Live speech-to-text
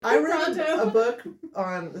I read a book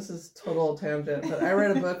on, this is total tangent, but I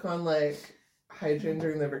read a book on like hygiene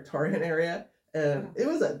during the Victorian era, and it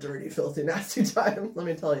was a dirty, filthy, nasty time, let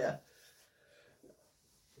me tell you.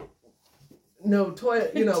 No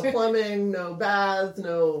toilet, plumbing, no baths,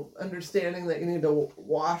 no understanding that you need to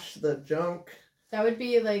wash the junk. That would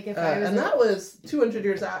be like if I was... And that was 200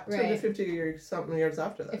 years after, 250 years, something years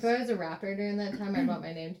after this. If I was a rapper during that time, I'd want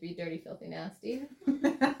my name to be Dirty, Filthy, Nasty.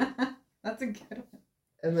 That's a good one.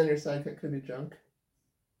 And then your sidekick could be Junk.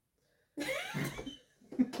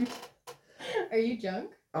 Are you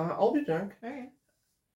Junk? I'll be Junk. All right.